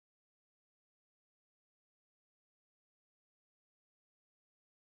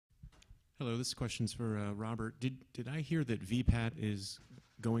Hello, this question's for Robert. Did I hear that VPAT is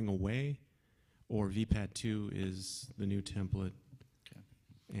going away, or VPAT 2 is the new template, Okay.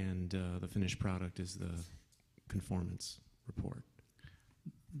 and the finished product is the conformance report?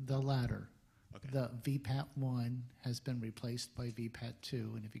 The latter. Okay. The VPAT 1 has been replaced by VPAT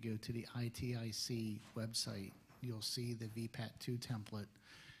 2, and if you go to the ITIC website, you'll see the VPAT 2 template.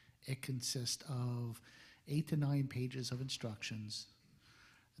 It consists of 8 to 9 pages of instructions,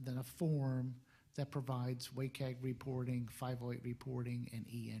 and then a form that provides WCAG reporting, 508 reporting, and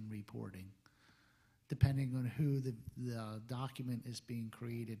EN reporting, depending on who the document is being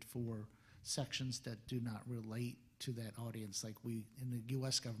created for. Sections that do not relate to that audience, like in the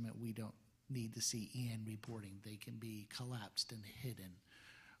U.S. government, we don't need to see EN reporting. They can be collapsed and hidden.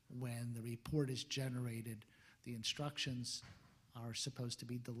 When the report is generated, the instructions are supposed to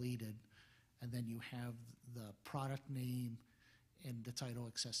be deleted, and then you have the product name and the title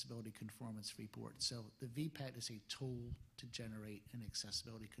Accessibility Conformance Report. So the VPAT is a tool to generate an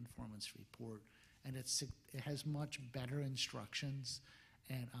accessibility conformance report, and it has much better instructions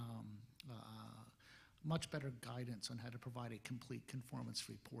and much better guidance on how to provide a complete conformance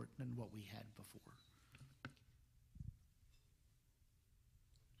report than what we had before.